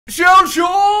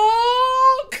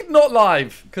Shellshock! Not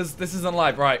live, because this isn't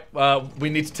live. Right, we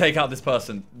need to take out this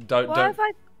person. Why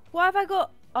have I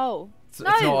got... Oh. No. It's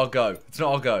not our go. It's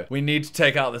not our go. We need to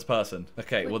take out this person.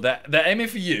 Okay, well, they're aiming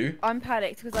for you. I'm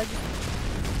panicked because I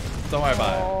just... Don't worry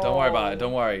about it. Don't worry about it.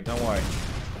 Don't worry. Don't worry.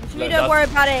 You don't worry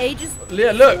about it. He just...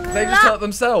 Yeah, look. They just hurt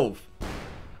themselves.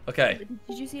 Okay.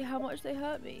 Did you see how much they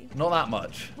hurt me? Not that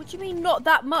much. What do you mean, not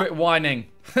that much? Quit whining.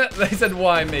 They said,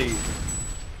 why me?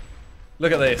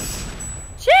 Look at this.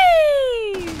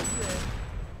 Cheese!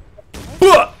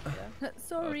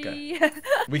 Sorry. Okay.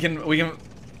 We can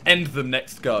end them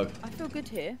next go. I feel good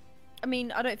here. I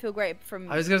mean, I don't feel great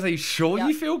from... I was going to say, sure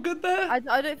you feel good there? I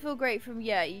don't feel great from,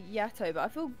 Yato, but I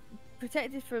feel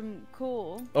protected from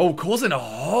Core. Oh, Core's in a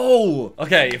hole.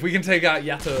 Okay, if we can take out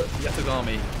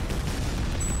Yatogami.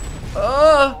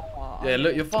 Yeah,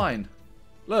 look, you're fine.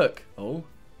 Look. Oh.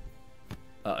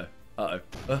 Uh-oh.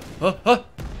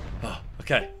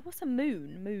 Okay. What's a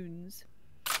moon? Moons.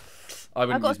 I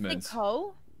wouldn't use moons. I've got a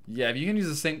sinkhole. Yeah, if you can use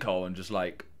a sinkhole and just,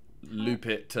 like, loop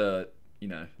it to... You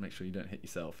know, make sure you don't hit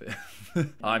yourself.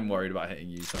 I'm worried about hitting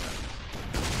you. Sorry.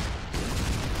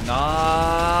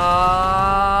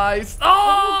 Nice!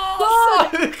 Oh,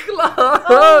 so close!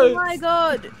 Oh my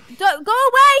god! Don't go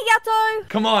away, Yato!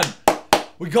 Come on,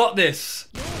 we got this.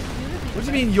 What do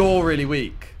you mean you're really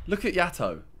weak? Look at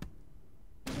Yato.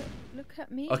 Look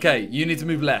at me. Okay, you need to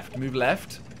move left. Move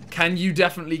left. Can you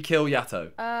definitely kill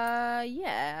Yato?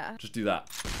 Yeah. Just do that.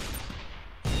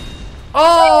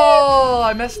 Oh,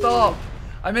 I messed up.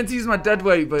 I meant to use my dead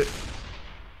weight, but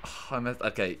I messed.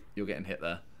 Okay, you're getting hit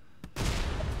there.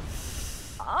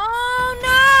 Oh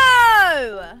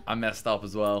no! I messed up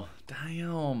as well.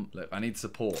 Damn. Look, I need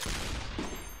support.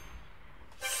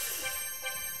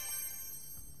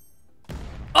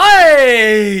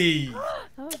 Hey!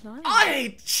 That was nice.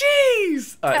 Hey,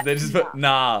 jeez! Alright, they just put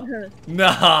nah.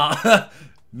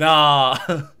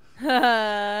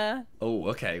 Oh,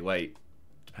 okay, wait.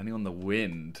 Depending on the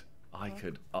wind, I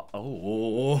could.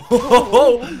 Oh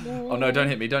no! Don't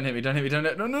hit me! Don't hit me! Don't hit me! Don't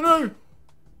hit me! No!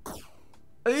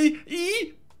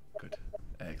 Good,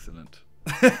 excellent.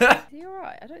 Is he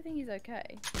alright? I don't think he's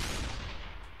okay.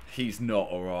 He's not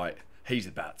alright. He's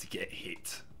about to get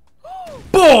hit.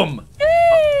 Boom!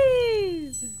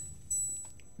 Jeez!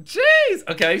 Jeez!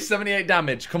 Okay, 78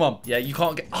 damage. Come on. Yeah, you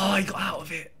can't get. Oh, he got out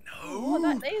of it. No.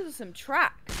 Oh, these are some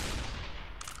tracks.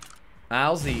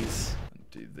 Owsies.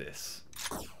 Do this.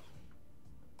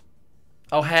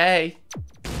 Oh, hey.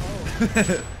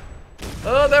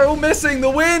 Oh, they're all missing. The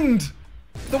wind.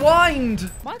 The wind.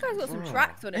 My guy's got some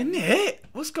tracks on it. Isn't it?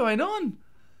 What's going on?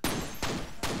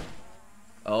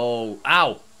 Oh,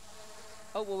 ow.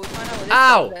 Oh, well, we'll find out what this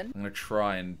Ow! is then. I'm going to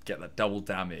try and get that double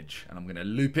damage. And I'm going to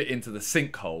loop it into the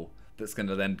sinkhole. That's going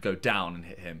to then go down and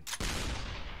hit him.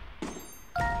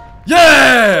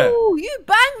 Yeah! Ooh, you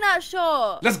banged that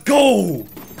shot. Let's go!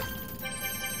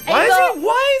 Hey,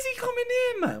 Why is he coming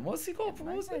in, man? What's he got?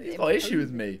 He's got an issue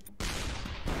with me.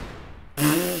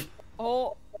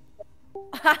 Oh.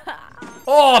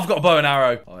 Oh, I've got a bow and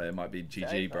arrow. Oh, it might be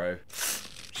GG, bro.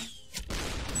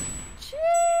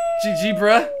 GG,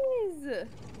 bruh.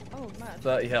 Oh, man.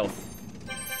 30 health.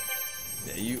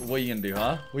 Yeah, what are you gonna do,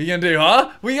 huh? What are you gonna do,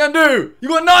 huh? What are you gonna do? You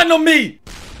got 9 on me!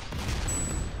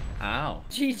 Ow.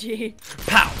 GG.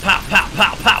 Pow, pow, pow,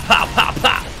 pow, pow, pow, pow,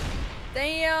 pow.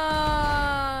 Damn.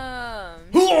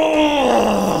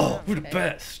 Oh, we're the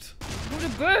best. We're the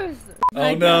best.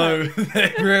 Oh no,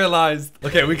 they realised.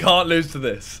 Okay, we can't lose to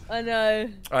this. I know.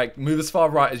 Alright, move as far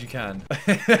right as you can.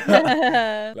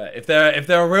 Right, if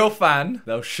they're a real fan,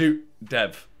 they'll shoot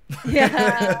Dev.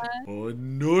 Yeah. Oh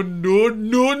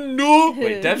no.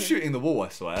 Wait, Dev's shooting the wall, I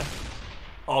swear.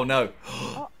 Oh no.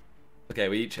 Okay,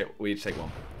 we each take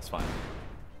one. That's fine.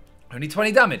 Only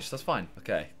 20 damage, that's fine.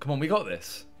 Okay, come on, we got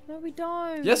this. No, we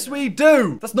don't. Yes, we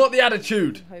do! That's not the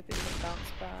attitude. I hope it doesn't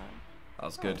bounce back. That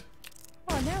was good.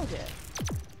 Oh, I nailed it.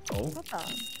 Oh. Well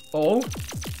done. Oh.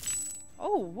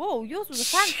 Oh, whoa, yours was a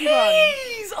fancy one.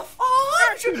 Jeez, a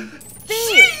 500!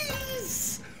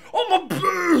 Jeez! Oh, my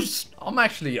boost!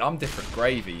 I'm different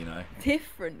gravy, you know.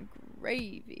 Different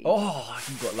gravy. Oh,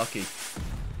 you got lucky.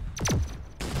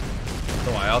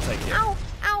 Don't worry, I'll take it. Ow,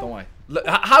 ow. Don't worry. Look,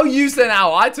 how you said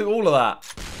ow? I took all of that.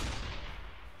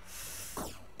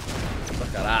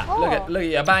 Look at that. Oh. Look at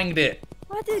you, banged it.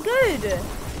 I did good.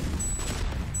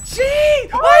 Gee!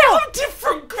 Oh. I have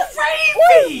different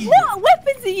gravy! What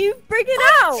weapons are you bringing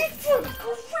out? Different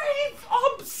gravy!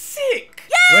 I'm sick!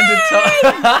 Yay! When did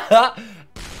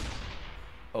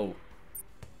Oh.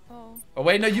 Oh. Oh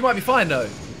wait, no, you might be fine though.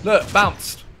 Look,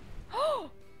 bounced.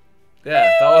 Yeah,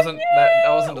 that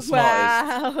wasn't the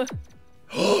smartest.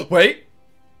 Wow. Wait.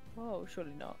 Whoa. Oh,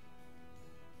 surely not.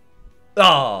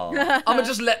 Oh, I'm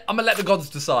gonna let the gods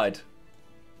decide.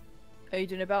 Are you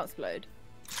doing a bounce explode?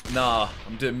 Nah,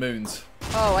 I'm doing moons.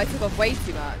 Oh, I took off way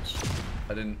too much.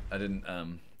 I didn't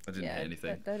hit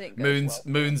anything. That didn't go Moons,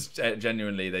 well. moons,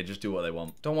 genuinely, they just do what they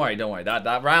want. Don't worry.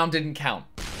 That round didn't count.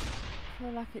 I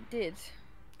feel like it did.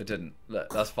 It didn't. Look,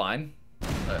 that's fine.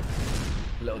 Look,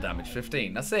 a little damage,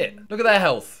 15. That's it. Look at their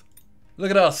health.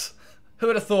 Look at us. Who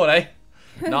would have thought, eh?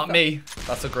 Not me.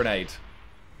 That's a grenade.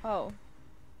 Oh.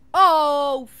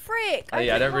 Oh, frick! Oh,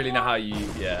 yeah, I don't really know how you.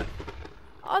 Yeah.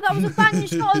 Oh, that was a banging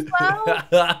shot as well.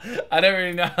 I don't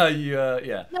really know how you.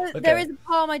 Yeah. No, Okay. there is a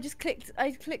palm. I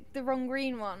clicked the wrong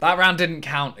green one. That round didn't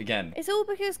count again. It's all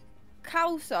because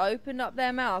Kalsa opened up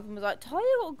their mouth and was like, Tyler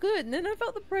got good, and then I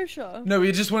felt the pressure. No,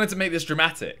 we just wanted to make this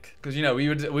dramatic because you know we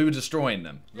were destroying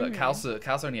them. Look,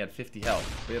 Kalsa only had 50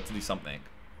 health. We had to do something.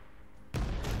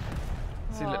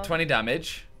 See, look, 20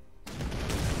 damage.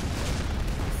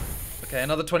 Okay,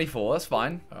 another 24. That's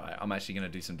fine. All right, I'm actually gonna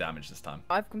do some damage this time.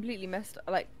 I've completely messed.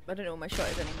 Like, I don't know what my shot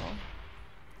is anymore.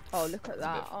 Oh, look at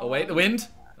that. Oh wait, the wind.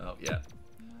 Oh yeah.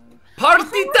 Party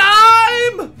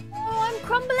time! Oh, I'm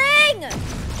crumbling.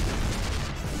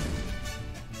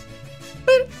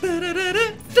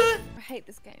 I hate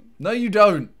this game. No, you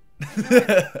don't.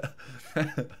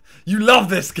 You love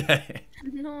this game.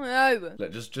 No.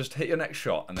 Look, just hit your next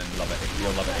shot and then love it.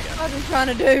 You'll love it again. What am I trying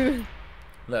to do?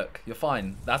 Look, you're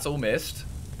fine. That's all missed.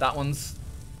 That one's...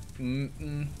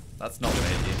 that's not gonna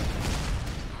hit you.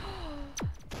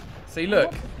 See,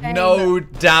 look. No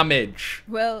damage.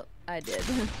 Well, I did.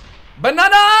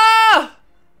 Banana!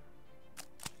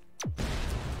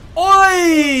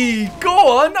 Oi!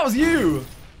 Go on, that was you.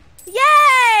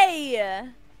 Yay!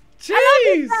 Jeez! I love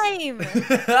this game.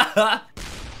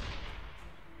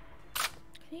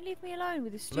 Can you leave me alone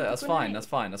with this stupid Look, that's grenade? fine, that's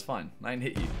fine, that's fine. I didn't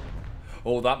hit you.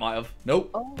 Oh, that might have.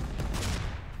 Nope. Oh.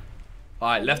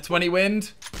 Alright, left 20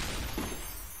 wind.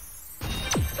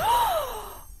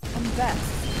 I'm the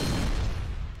best.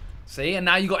 See, and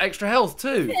now you got extra health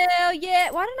too. Hell yeah!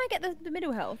 Why didn't I get the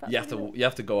middle health? That's You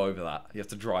have to go over that. You have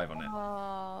to drive on it.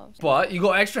 Oh. But you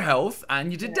got extra health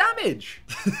and you did damage.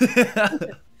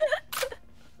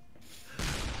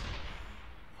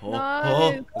 No,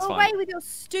 that's go fine. away with your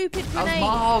stupid That was grenade.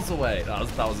 miles away. That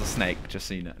was a snake. Just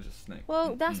seen it. Just a snake.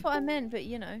 Well, that's what I meant, but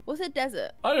you know. What's a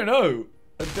desert? I don't know.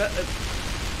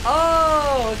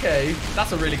 Oh, okay.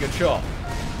 That's a really good shot.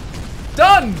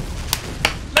 Done.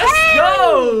 Let's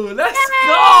go. Let's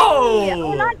go.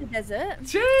 I like the desert.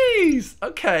 Jeez.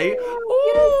 Okay.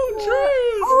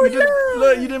 Oh, jeez.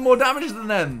 Look, you did more damage than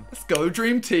them. Let's go,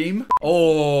 dream team.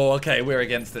 Oh, okay. We're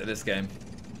against it this game.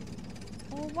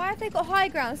 Oh, why have they got high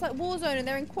ground? It's like Warzone and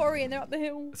they're in quarry and they're up the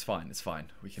hill. It's fine. It's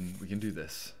fine. We can do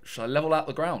this. Should I level out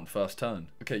the ground first turn?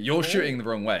 Okay, you're shooting the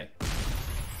wrong way.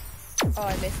 Oh,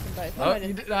 I missed them both. Oh,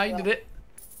 you did it.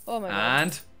 Oh my god.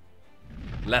 And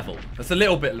level. That's a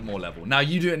little bit more level. Now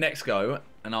you do it next go,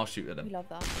 and I'll shoot at them. We love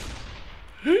that.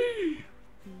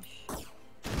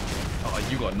 Oh,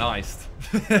 you got niced.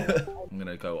 I'm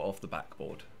gonna go off the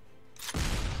backboard.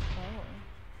 Oh.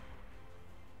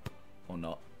 Or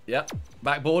not. Yep.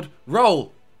 Backboard.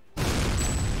 Roll. Ooh.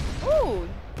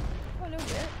 A little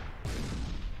bit.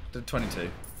 Did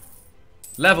 22.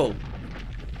 Level.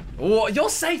 Oh, you're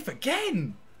safe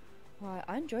again. Right,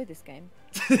 I enjoy this game.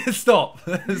 Stop.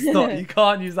 Stop. You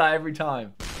can't use that every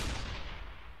time.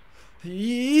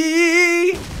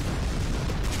 Yee.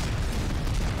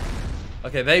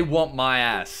 Okay, they want my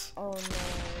ass. Oh no.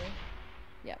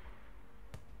 Yep.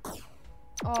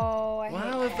 Oh, I hate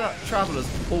Wow, if that. that traveler's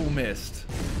all missed.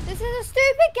 This is a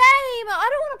stupid game. I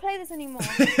don't want to play this anymore.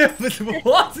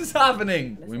 What is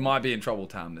happening? We might be in trouble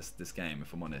town this game,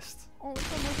 if I'm honest. Oh,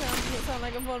 someone does it sound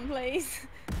like a fun place.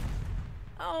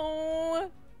 Oh.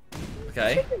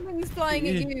 Okay. Chicken wings flying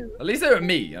at you. At least they're at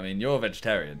me. I mean, you're a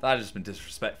vegetarian. That has just been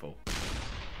disrespectful.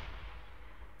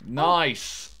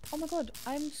 Nice. Oh my god,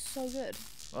 I'm so good.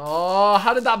 Oh,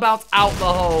 how did that bounce out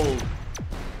the hole?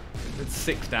 It's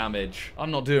 6 damage. I'm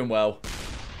not doing well.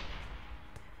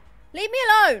 Leave me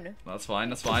alone. That's fine.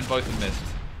 That's fine. Both have missed.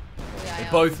 Oh, yeah, They I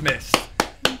am. both missed.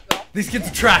 These kids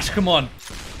are trash. Come on.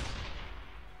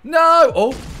 No.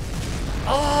 Oh.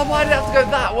 Oh, why did it have to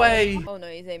go that way? Oh no,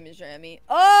 he's aiming straight at me.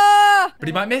 Oh! But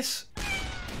he might miss.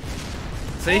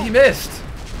 See, he missed.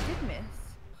 He did miss.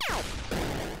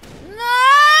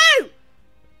 No!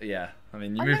 Yeah, I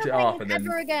mean, you I'm moved it never up playing and this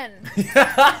then. ever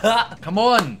again. Come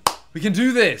on, we can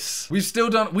do this. We've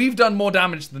done more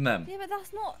damage than them. Yeah, but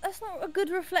that's not a good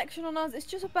reflection on us. It's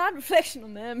just a bad reflection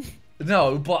on them.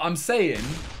 No, but I'm saying,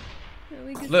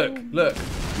 look,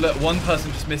 one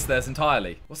person just missed theirs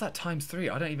entirely. What's that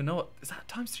 ×3? I don't even know what. Is that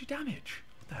 ×3 damage?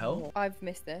 What The hell? Oh, I've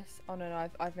missed this. Oh no,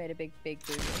 I've made a big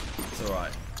boo-boo. It's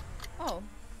alright. Oh,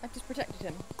 I just protected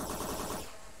him.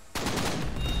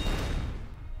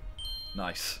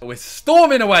 Nice. We're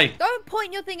storming away! Don't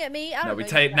point your thing at me. I don't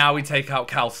know Now we take out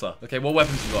Kalsa. Okay, what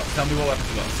weapons you got? Tell me what weapons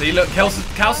you got. See, look,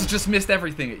 Kalsa's just missed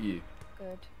everything at you.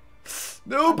 Good.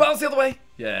 No, bounce the other way.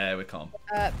 Yeah, we're calm.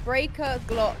 Breaker,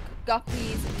 Glock,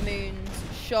 Guppies, Moons,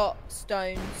 Shot,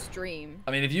 Stone, Stream.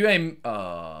 I mean, if you aim...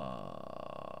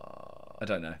 I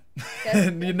don't know.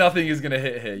 Nothing is going to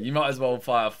hit here. You might as well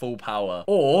fire full power.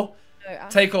 Or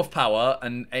take off power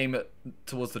and aim it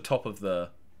towards the top of the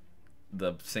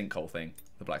sinkhole thing.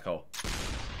 The black hole.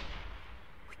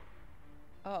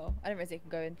 Oh, I didn't realize it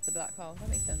could go into the black hole. That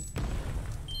makes sense.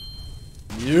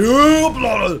 You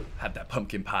bloody had that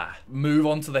pumpkin pie. Move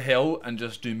onto the hill and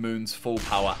just do Moon's full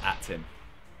power at him.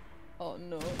 Oh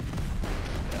no.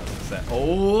 Yeah,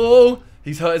 oh,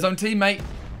 he's hurt his own teammate.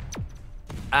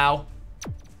 Ow.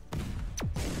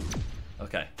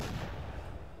 Okay.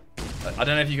 I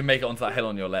don't know if you can make it onto that hill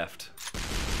on your left.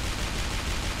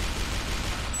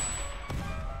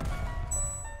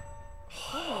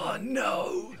 Oh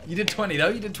no. You did 20 though.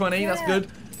 You did 20. Yeah. That's good.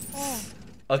 Oh.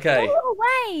 Okay. Go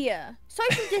away!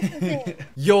 Social distancing.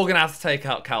 You're gonna have to take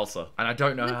out Kalsa, and I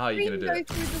don't know how you're gonna do it.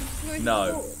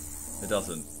 No, it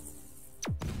doesn't.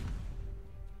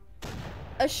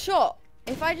 A shot.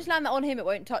 If I just land that on him, it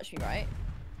won't touch me, right?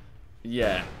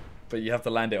 Yeah, but you have to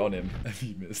land it on him. If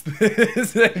you missed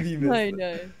this, I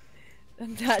know.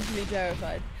 I'm actually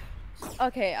terrified.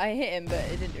 Okay, I hit him, but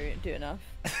it didn't do enough.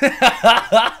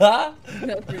 Not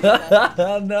really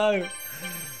enough. No.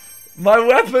 My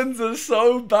weapons are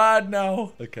so bad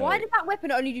now. Okay. Why did that weapon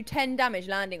only do 10 damage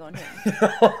landing on him?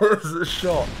 It was a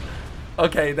shot.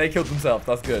 Okay, they killed themselves.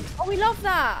 That's good. Oh, we love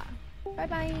that.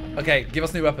 Bye-bye. Okay, give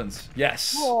us new weapons.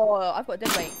 Yes. Oh, I've got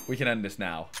dead weight. We can end this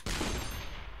now.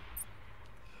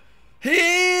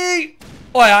 Oh,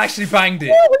 I actually banged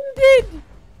it. Oh, you did.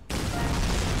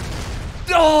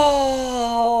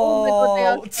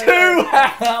 Oh, 2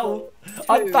 health.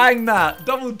 I banged that.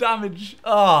 Double damage.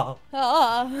 Ah.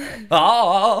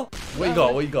 What you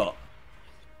got? What you got?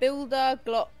 Builder,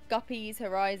 Glock, Guppies,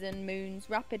 Horizon, Moons,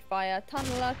 Rapid Fire,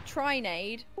 Tunneler,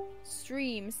 Trinade,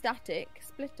 Stream, Static,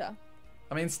 Splitter.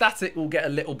 I mean, Static will get a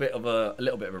little bit of a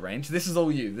range. This is all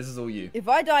you. This is all you. If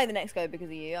I die the next go because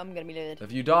of you, I'm gonna be livid.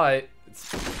 If you die,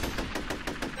 it's...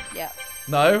 Yeah.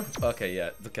 No. Okay. Yeah.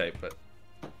 Okay. But.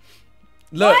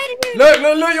 Look,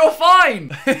 look, you're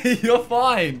fine. You're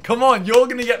fine. Come on, you're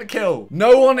going to get the kill.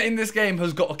 No one in this game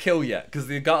has got a kill yet because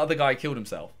the other guy killed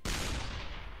himself.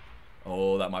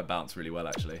 Oh, that might bounce really well,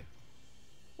 actually.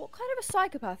 What kind of a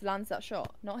psychopath lands that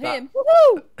shot? Not him.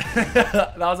 Woohoo!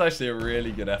 That was actually a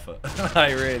really good effort.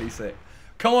 Like, really sick.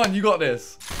 Come on, you got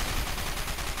this.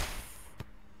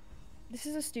 This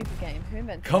is a stupid game. Who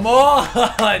invented it? Come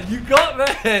on, you got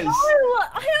this. No, I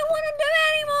don't want to do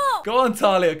it anymore. Go on,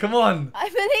 Talia, come on. I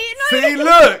believe. No, see,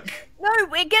 look. No,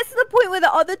 it gets to the point where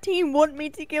the other team want me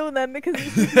to kill them because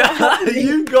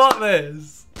you got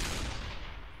this.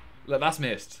 Look, that's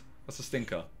missed. That's a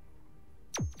stinker.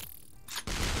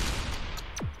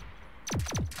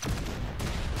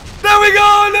 There we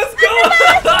go! Let's go!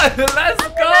 Let's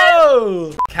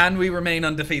go! Can we remain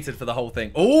undefeated for the whole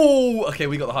thing? Oh, okay,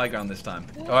 we got the high ground this time.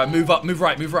 All right, move up, move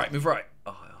right, move right, move right.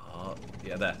 Oh,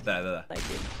 yeah, there. Thank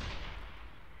you.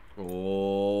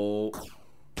 Oh.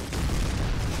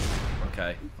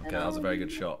 Okay, that was a very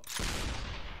good shot.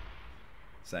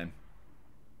 Same.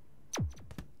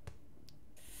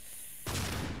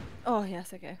 Oh,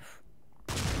 yes, okay.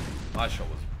 My shot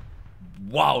was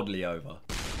wildly over.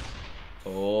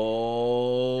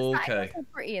 Okay. It's so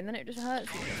pretty, and then it just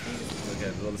hurts you.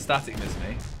 Okay, well, the static missed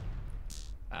me.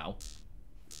 Ow.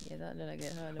 Yeah, that looked like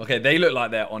it hurt. Okay, they look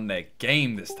like they're on their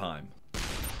game this time.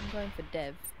 I'm going for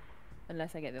Dev,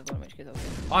 unless I get the other one, which goes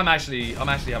off. I'm actually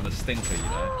having a stinker, you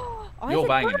know. You're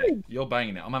banging it. You're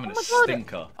banging it. I'm having a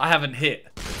stinker. I haven't hit.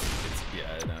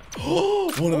 Yeah, I know.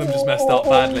 One of them just messed up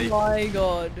badly. Oh my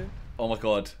god. Oh my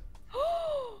god.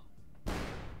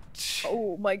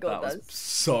 Oh my god, that was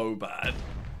so bad.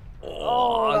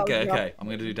 Oh, okay. I'm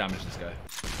gonna do damage this guy.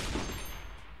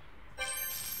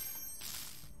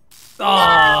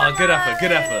 Oh, no! Good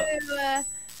effort.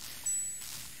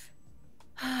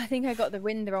 I think I got the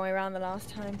wind the wrong way around the last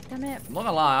time. Damn it. I'm not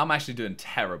gonna lie, I'm actually doing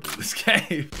terrible this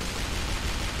game.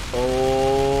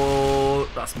 Oh,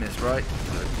 that's missed, right?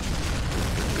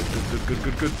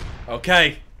 Good.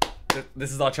 Okay.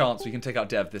 This is our chance. We can take out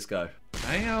Dev this go.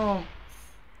 Damn.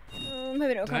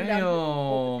 Maybe it'll come down.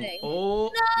 Oh. No!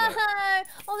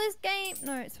 Oh, this game.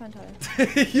 No, it's fine, Tyler.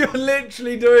 You're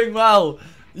literally doing well.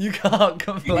 You can't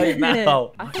complain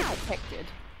now. I feel protected.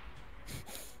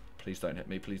 Please don't hit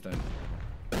me. Please don't.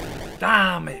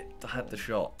 Damn it. I had the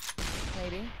shot.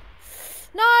 Maybe.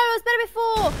 No, it was better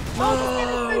before. Oh, this game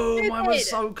is so stupid. Mine was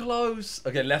so close.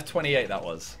 Okay, left 28 that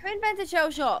was. Who invented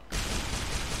Shellshock?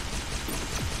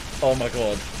 Oh my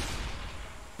god.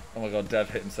 Oh my god, Dev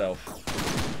hit himself.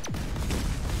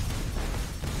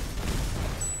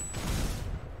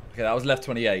 Okay, that was left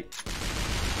 28.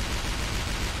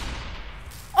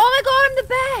 Oh my god, I'm the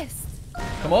best.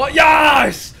 Come on.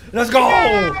 Yes! Let's go!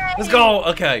 Let's go!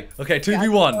 Okay, okay,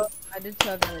 2v1. I did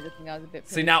 12 damage, I think I was a bit...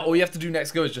 See, now all you have to do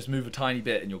next go is just move a tiny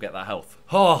bit and you'll get that health.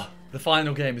 Oh, the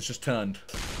final game has just turned.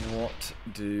 What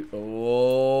do...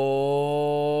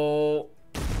 Oh...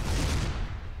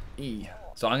 E.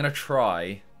 So I'm going to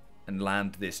try and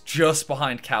land this just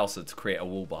behind Kalsa to create a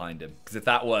wall behind him. Because if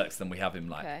that works, then we have him,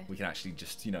 like, we can actually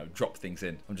just, you know, drop things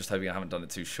in. I'm just hoping I haven't done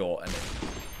it too short. And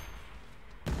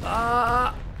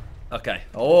okay.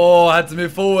 Oh, I had to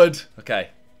move forward.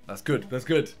 Okay. That's good. That's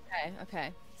good. Okay,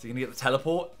 okay. Is he going to get the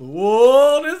teleport?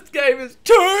 Whoa, this game is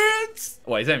tense.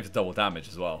 Well, he's aiming for double damage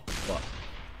as well. But...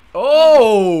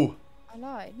 Oh! I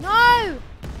lied. No!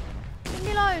 Leave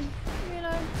me alone. Leave me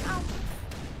alone. Ow.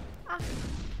 Ah.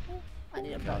 Oh, I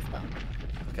need a plaster.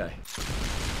 Okay.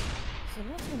 So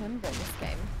let's remember this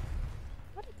game.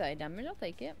 I did 30 damage, I'll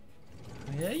take it.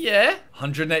 Yeah, yeah.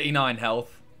 189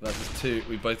 health versus 2.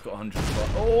 We both got 100 as well.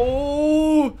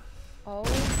 Oh! Oh.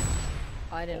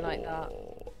 I didn't like that.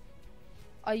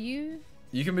 Are you...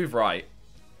 You can move right.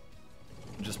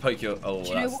 Just poke your... Oh, do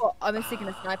you know what? I'm sticking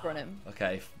a sniper on him.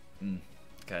 Okay.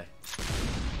 Okay.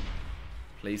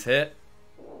 Please hit.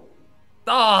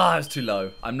 Ah, it's too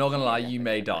low. I'm not gonna lie, you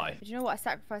may die. But you know what? I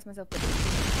sacrificed myself for this.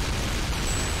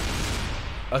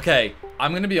 Okay,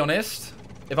 I'm gonna be honest.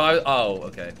 If I... Oh,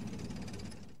 okay.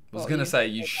 I was gonna say,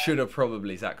 you should have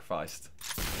probably sacrificed.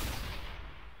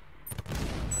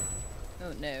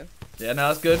 Oh, no. Yeah,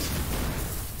 no, that's good.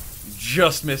 You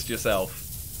just missed yourself.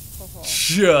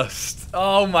 Just.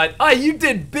 Oh my. Ah, you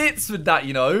did bits with that,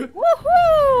 you know.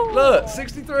 Woohoo! Look,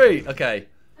 63. Okay.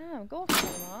 Oh, gosh,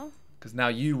 Omar. Because now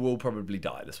you will probably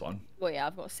die this one. Well, yeah,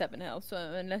 I've got 7 health, so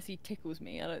unless he tickles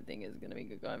me, I don't think it's going to be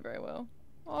going very well.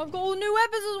 Oh, I've got all new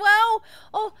weapons as well.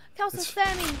 Oh, Kalsa's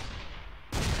spare me.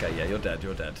 Okay, yeah, you're dead.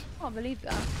 You're dead. I can't believe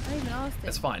that. I didn't even ask him.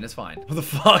 It's fine. It's fine. What the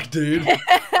fuck, dude?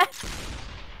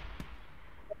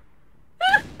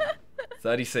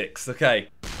 36. Okay.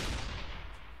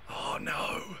 Oh,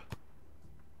 no.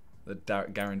 The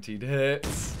guaranteed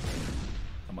hits.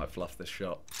 I might fluff this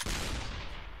shot.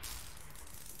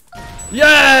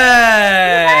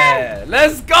 Yeah!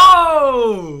 Let's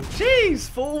go! Jeez,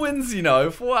 4 wins, you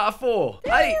know. 4 out of 4.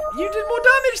 Hey, you did more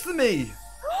damage than me.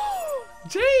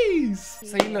 Jeez.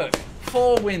 So look,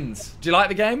 4 wins. Do you like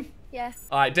the game? Yes.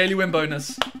 All right, daily win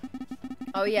bonus.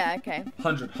 Oh, yeah, okay.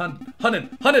 100, 100, 100,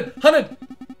 100.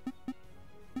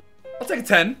 I'll take a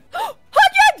 10.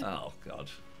 100! Oh, God.